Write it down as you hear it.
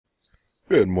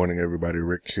Good morning, everybody.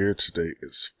 Rick here. Today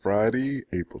is Friday,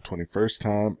 April 21st.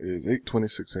 Time is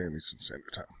 8:26 a.m. Eastern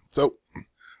Standard Time. So,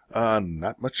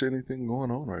 not much anything going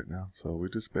on right now. So we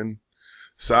just been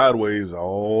sideways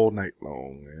all night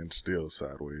long and still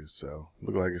sideways. So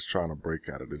look like it's trying to break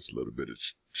out of this little bit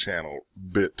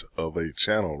of a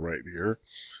channel right here.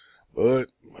 But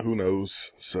who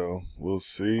knows? So we'll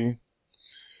see.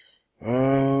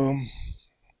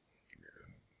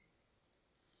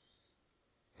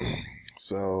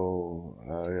 So,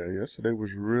 yeah, yesterday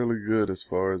was really good as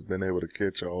far as being able to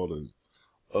catch all the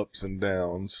ups and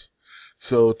downs.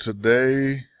 So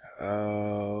today,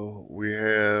 we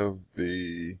have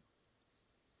the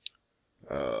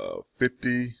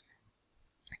 50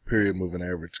 period moving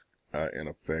average in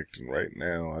effect. And right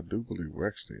now, I do believe we're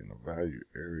actually in a value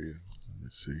area. Let me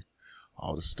see.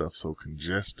 All this stuff so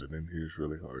congested in here is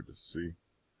really hard to see.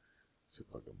 See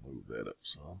if I can move that up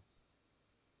some.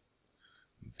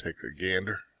 Take a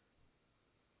gander.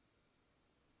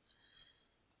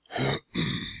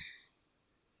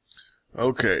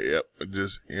 Okay, yep, it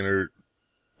just entered.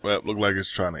 Well, it looked like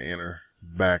it's trying to enter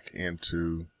back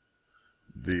into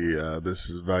the,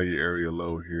 this is value area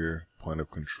low here. Point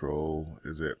of control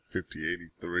is at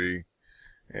 50.83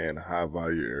 and high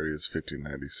value area is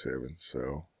 50.97.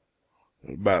 So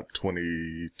about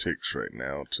 20 ticks right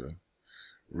now to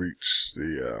reach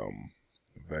the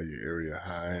value area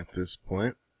high at this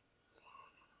point.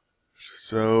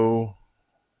 So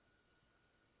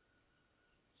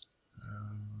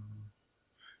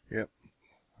yep,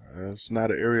 it's not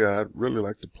an area I'd really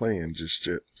like to play in just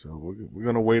yet. So we're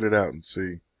gonna wait it out and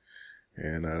see,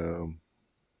 and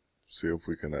see if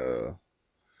we can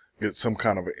get some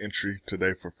kind of an entry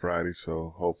today for Friday.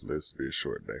 So hopefully this will be a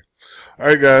short day. All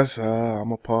right, guys, I'm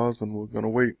gonna pause and we're gonna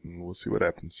wait and we'll see what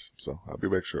happens. So I'll be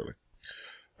back shortly.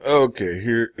 Okay,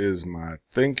 here is my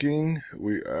thinking.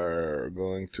 We are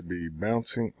going to be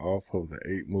bouncing off of the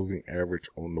 8 moving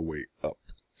average on the way up.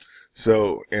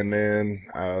 So, and then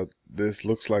this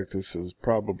looks like this is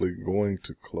probably going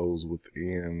to close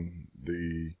within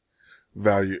the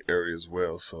value area as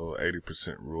well. So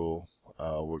 80% rule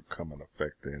would come in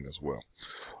effect then as well.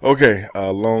 Okay,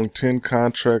 long 10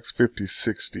 contracts,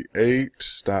 50.68,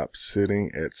 stop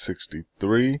sitting at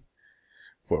 63.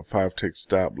 For a 5-tick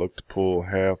stop, look to pull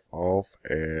half off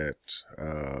at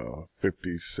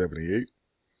 50.78,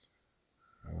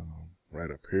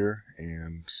 right up here.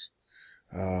 And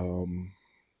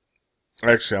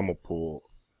actually, I'm gonna pull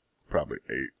probably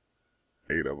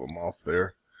eight of them off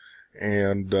there,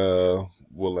 and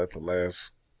we'll let the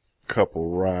last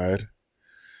couple ride.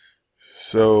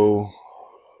 So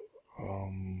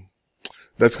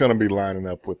that's gonna be lining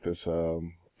up with this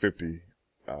 50.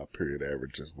 Period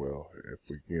average as well, if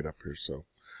we can get up here. So,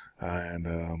 and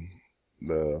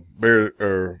the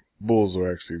bulls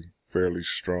are actually fairly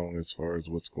strong as far as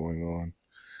what's going on,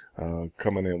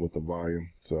 coming in with the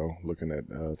volume. So, looking at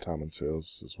time and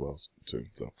sales as well too.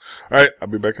 So, all right, I'll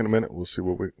be back in a minute. We'll see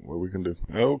what we can do.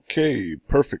 Okay,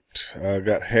 perfect. I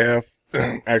got half.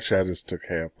 Actually, I just took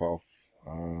half off.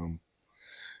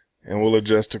 And we'll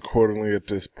adjust accordingly at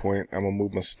this point. I'm going to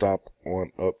move my stop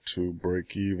on up to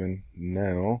break even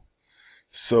now.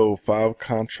 So 5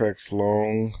 contracts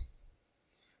long,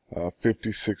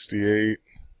 50.68.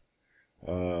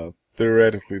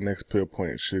 Theoretically, next pill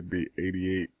point should be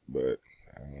 88, but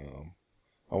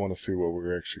I want to see what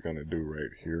we're actually going to do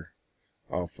right here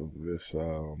off of this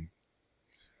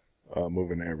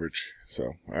moving average.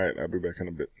 So, all right, I'll be back in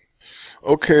a bit.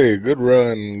 Okay, good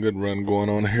run going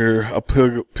on here. I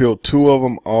peeled 2 of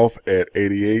them off at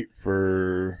 88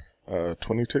 for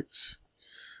 20 ticks,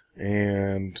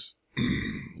 and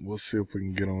we'll see if we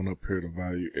can get on up here to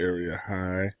value area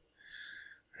high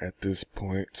at this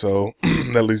point. So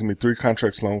that leaves me 3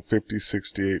 contracts long,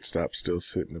 50.68, stop still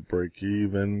sitting at break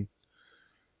even.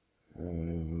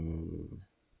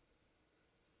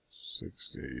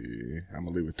 60. I'm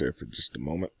gonna leave it there for just a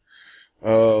moment.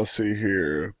 Let's see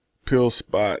here. Pill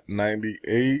spot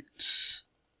 98,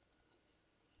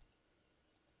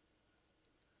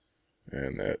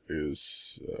 and that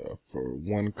is for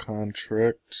 1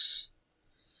 contract.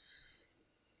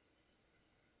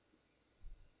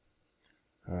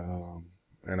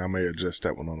 And I may adjust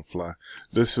that one on the fly.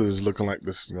 This is looking like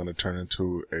this is going to turn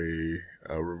into a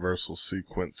reversal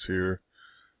sequence here.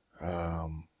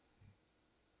 Hard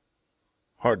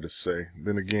to say.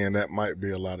 Then again, that might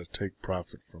be a lot of take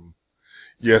profit from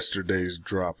yesterday's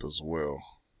drop as well,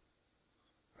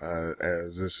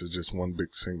 as this is just one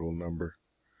big single number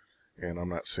and I'm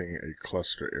not seeing a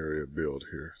cluster area build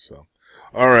here. So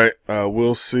all right,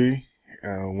 we'll see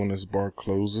when this bar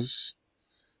closes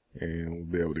and we'll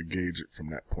be able to gauge it from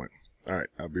that point. All right,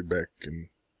 I'll be back in,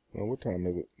 well, what time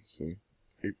is it? Let's see,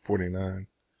 8:49.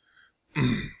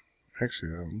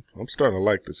 Actually, I'm starting to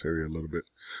like this area a little bit.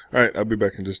 All right, I'll be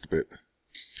back in just a bit.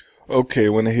 Okay,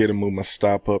 went ahead and moved my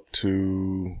stop up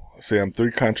to, say I'm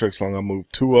 3 contracts long. I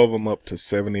moved 2 of them up to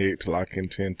 78 to lock in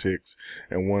 10 ticks,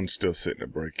 and one still sitting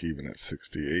at break even at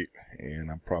 68. And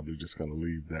I'm probably just going to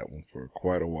leave that one for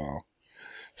quite a while.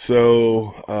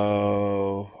 So,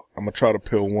 I'm going to try to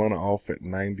peel one off at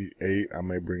 98. I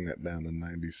may bring that down to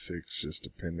 96, just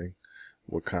depending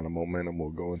what kind of momentum we'll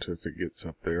go into if it gets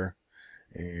up there.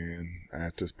 And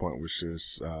at this point, we're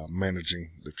just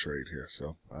managing the trade here.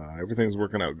 So everything's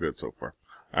working out good so far.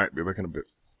 All right, be back in a bit.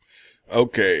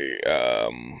 Okay,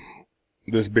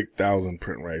 this big 1,000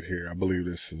 print right here, I believe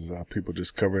this is people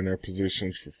just covering their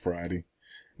positions for Friday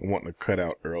and wanting to cut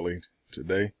out early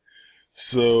today.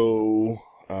 So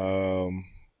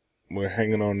we're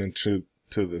hanging on into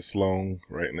this long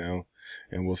right now,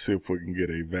 and we'll see if we can get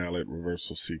a valid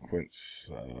reversal sequence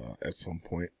at some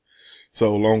point.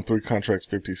 So long 3 contracts,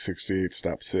 50, 68,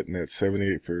 stop sitting at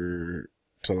 78 to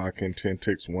lock in 10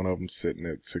 ticks. One of them sitting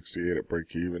at 68 at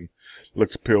break even.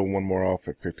 Looks to peel one more off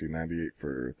at 50, 98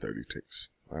 for 30 ticks.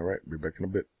 All right, be back in a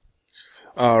bit.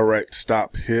 All right,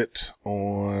 stop hit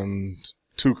on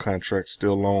 2 contracts,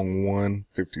 still long 1,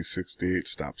 50, 68,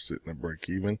 stop sitting at break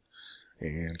even.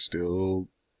 And still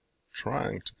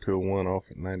trying to peel one off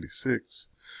at 96.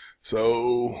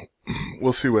 So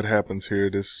we'll see what happens here.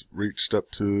 This reached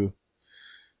up to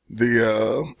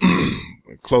the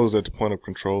closed at the point of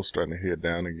control, starting to head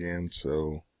down again.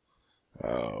 So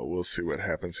we'll see what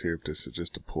happens here, if this is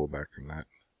just a pullback or not.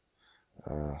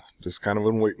 Just kind of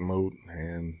in waiting mode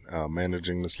and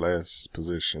managing this last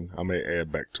position. I may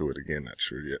add back to it again, not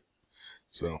sure yet.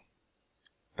 So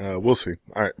we'll see.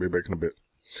 All right, be back in a bit.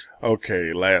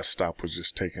 Okay, last stop was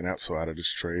just taken out, so out of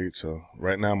this trade. So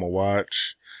right now I'm gonna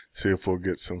watch, see if we'll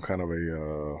get some kind of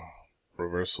a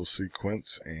reversal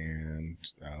sequence, and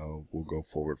we'll go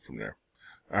forward from there.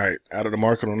 All right, out of the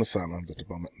market on the sidelines at the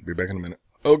moment. Be back in a minute.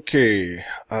 Okay,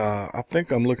 I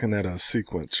think I'm looking at a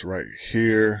sequence right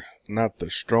here. Not the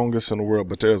strongest in the world,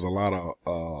 but there's a lot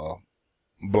of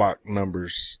block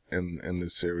numbers in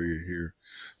this area here.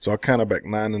 So I kind of back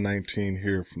 9 to 19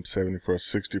 here from 74.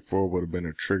 64 would have been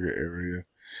a trigger area.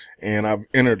 And I've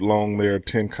entered long there,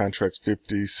 10 contracts,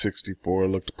 50, 64.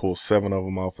 Look to pull 7 of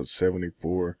them off at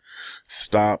 74.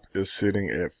 Stop is sitting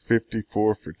at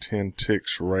 54 for 10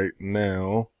 ticks right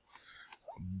now.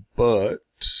 But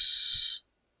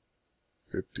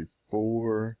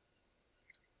 54.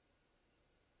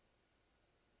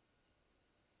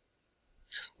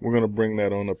 We're going to bring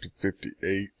that on up to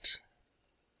 58.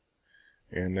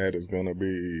 And that is going to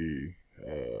be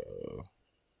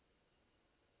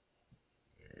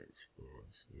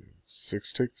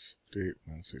 6 ticks. 8,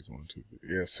 9, 6, 1, 2,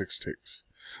 3. Yeah, 6 ticks.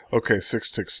 Okay,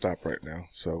 6 ticks stop right now.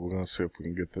 So we're going to see if we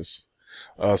can get this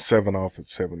 7 off at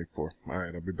 74. All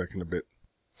right, I'll be back in a bit.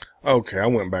 Okay, I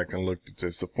went back and looked at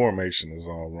this. The formation is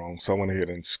all wrong. So I went ahead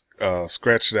and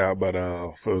scratched it out, but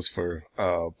it was for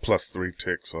plus 3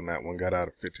 ticks on that one. Got out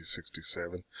of 50,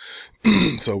 67.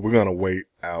 So we're going to wait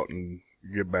out and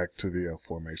get back to the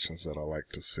formations that I like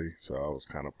to see. So I was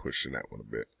kind of pushing that one a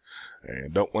bit.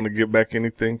 And don't want to give back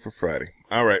anything for Friday.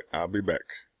 All right, I'll be back.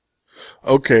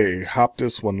 Okay, hop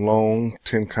this one long.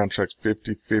 10 contracts,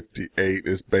 50, 58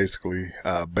 is basically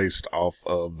based off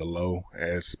of the low,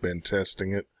 as been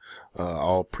testing it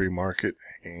all pre-market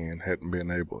and hadn't been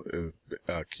able to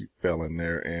keep failing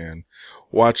there. And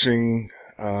watching,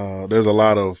 there's a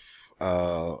lot of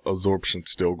absorption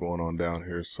still going on down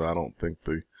here, so I don't think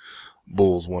the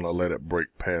bulls want to let it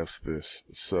break past this.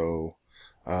 So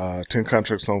 10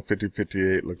 contracts long, 50,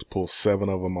 58. Look to pull 7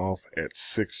 of them off at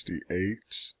 68.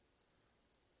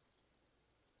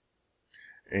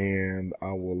 And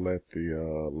I will let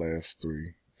the last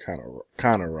 3 kind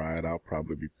of ride. I'll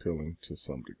probably be pilling to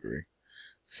some degree.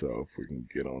 So if we can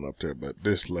get on up there, but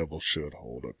this level should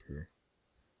hold up here.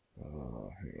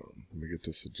 Hang on, let me get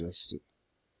this adjusted.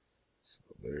 So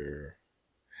there.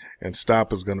 And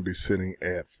stop is going to be sitting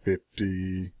at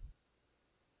 50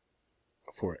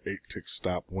 for an 8-tick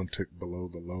stop, 1 tick below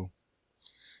the low.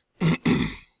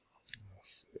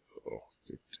 So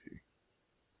 50.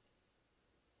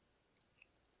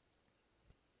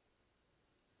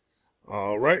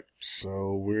 All right,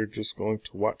 so we're just going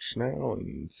to watch now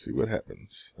and see what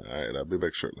happens. All right, I'll be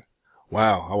back shortly.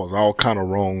 Wow, I was all kind of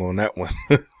wrong on that one.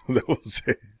 That was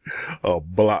a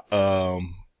block.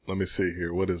 Let me see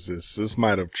here. What is this? This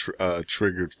might have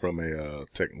triggered from a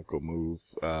technical move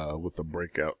with a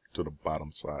breakout to the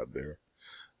bottom side there.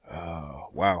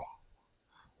 Wow.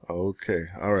 Okay,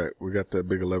 all right, we got that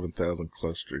big 11,000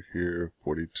 cluster here,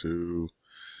 42.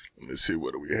 Let me see,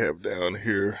 what do we have down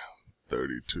here?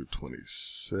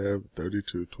 32.27,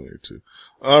 32.22.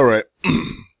 All right.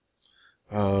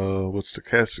 With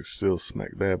stochastic still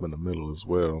smack dab in the middle as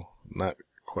well. Not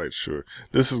quite sure.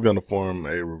 This is going to form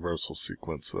a reversal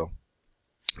sequence, so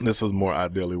this is more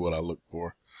ideally what I look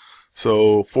for.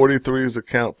 So 43 is the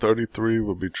count, 33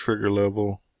 would be trigger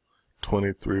level,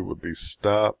 23 would be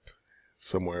stop.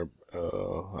 Somewhere,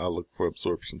 I'll look for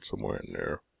absorption somewhere in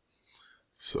there.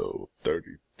 So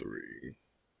 33.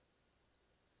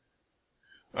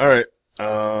 All right.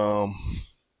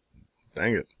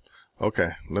 Dang it. Okay,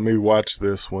 let me watch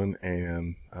this one,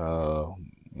 and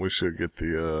we should get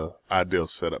the ideal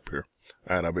setup here.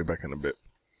 All right, I'll be back in a bit.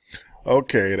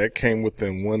 Okay, that came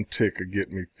within one tick of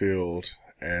getting me filled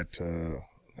at,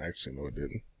 actually, no, it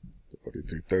didn't.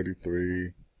 43,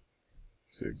 33,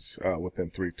 6, within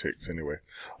 3 ticks anyway.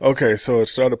 Okay, so it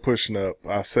started pushing up.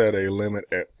 I set a limit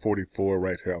at 44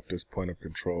 right here off this point of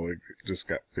control. It just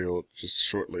got filled just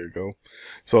shortly ago.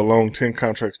 So long 10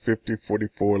 contracts, 50,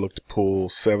 44, look to pull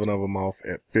 7 of them off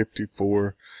at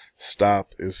 54. Stop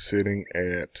is sitting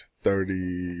at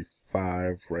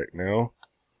 35 right now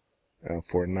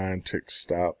for a 9 tick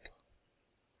stop.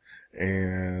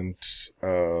 And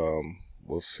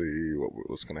we'll see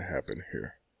what's going to happen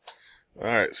here.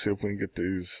 Alright, see if we can get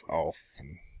these off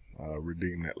and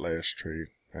redeem that last trade.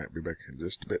 Alright, be back in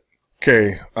just a bit.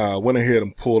 Okay, went ahead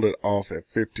and pulled it off at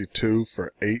 52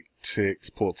 for 8 ticks.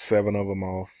 Pulled 7 of them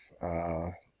off.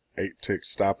 8 ticks.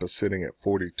 Stop is sitting at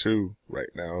 42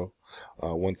 right now.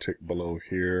 1 tick below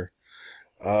here.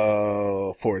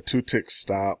 For a 2 tick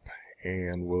stop,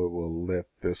 and we'll let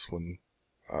this one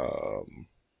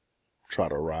try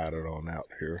to ride it on out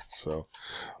here. So,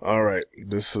 all right,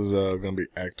 this is going to be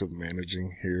active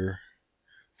managing here.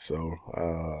 So,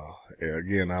 yeah,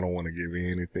 again, I don't want to give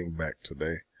you anything back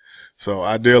today. So,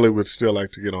 ideally, we'd still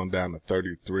like to get on down to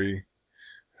 33,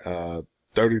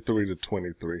 33 to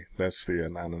 23. That's the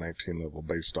 9 to 19 level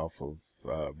based off of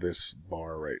this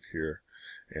bar right here,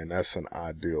 and that's an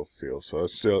ideal fill. So,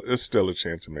 it's still a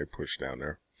chance it may push down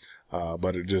there,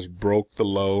 but it just broke the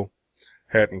low.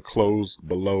 Hadn't closed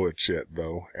below it yet,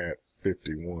 though, at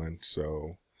 51.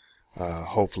 So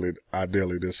hopefully,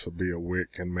 ideally, this will be a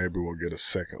wick, and maybe we'll get a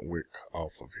second wick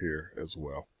off of here as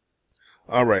well.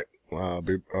 All right. I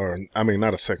mean,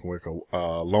 not a second wick,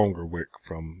 a longer wick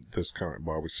from this current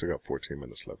bar. We still got 14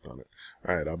 minutes left on it.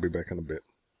 All right, I'll be back in a bit.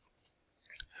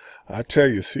 I tell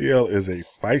you, CL is a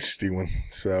feisty one.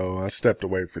 So I stepped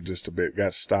away for just a bit.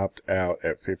 Got stopped out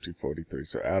at 50.43.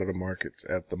 So out of the markets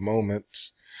at the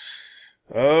moment.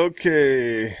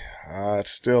 Okay, I'd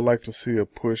still like to see a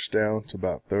push down to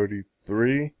about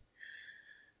 33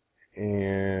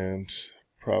 and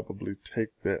probably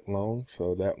take that long.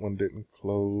 So that one didn't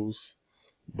close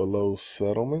below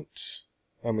settlement.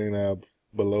 I mean,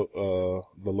 below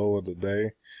the low of the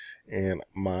day. And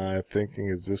my thinking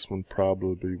is this one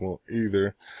probably won't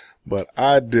either. But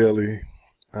ideally,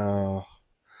 I'd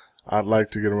like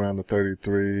to get around the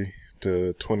 33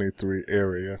 to 23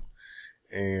 area.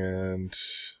 And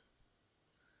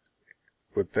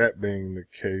with that being the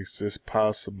case, this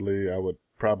possibly, I would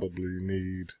probably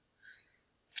need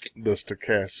the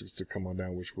stochastics to come on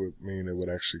down, which would mean it would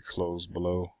actually close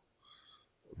below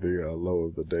the low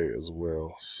of the day as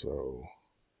well. So,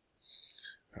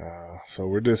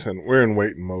 we're in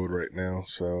waiting mode right now.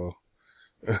 So,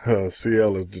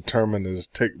 CL is determined to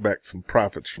take back some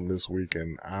profits from this week,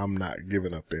 and I'm not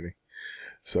giving up any.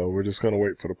 So we're just going to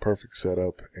wait for the perfect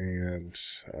setup and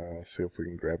see if we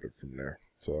can grab it from there.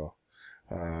 So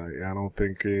yeah, I don't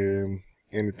think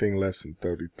anything less than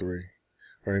 33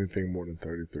 or anything more than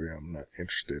 33, I'm not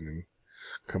interested in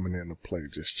coming in to play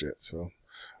just yet. So, all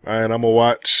right, I'm going to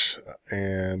watch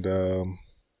and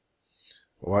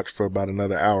watch for about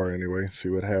another hour anyway, see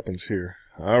what happens here.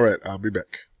 All right, I'll be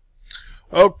back.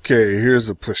 Okay, here's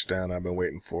the push down I've been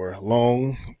waiting for.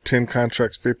 Long, 10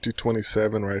 contracts,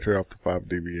 50.27 right here off the 5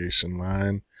 deviation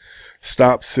line.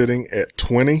 Stop sitting at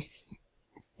 20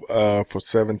 for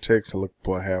 7 ticks and look to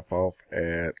pull a half off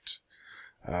at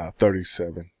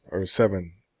 37 or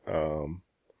 7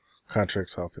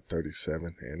 contracts off at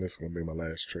 37. And this is going to be my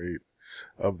last trade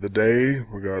of the day,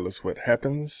 regardless what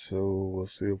happens. So we'll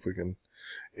see if we can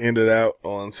end it out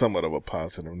on somewhat of a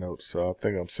positive note. So I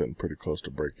think I'm sitting pretty close to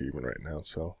break even right now.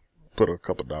 So put a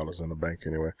couple dollars in the bank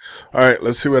anyway. All right,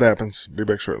 let's see what happens. Be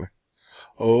back shortly.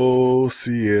 Oh,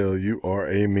 CL, you are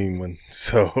a mean one.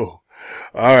 So,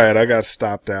 all right, I got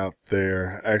stopped out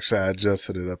there. Actually, I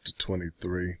adjusted it up to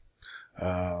 23.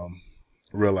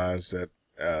 Realized that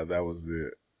that was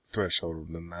the threshold of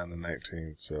the 9 to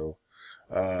 19. So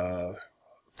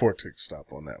 4-tick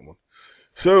stop on that one.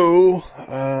 So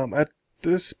at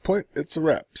this point, it's a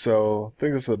wrap. So I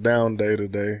think it's a down day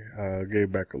today.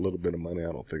 Gave back a little bit of money.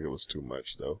 I don't think it was too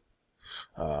much though.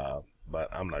 But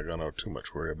I'm not gonna too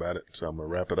much worry about it. So I'm gonna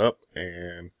wrap it up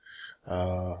and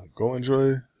go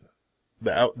enjoy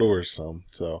the outdoors some.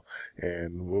 So,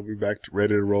 and we'll be back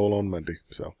ready to roll on Monday.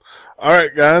 So, all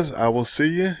right, guys, I will see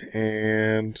you,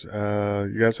 and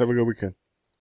you guys have a good weekend.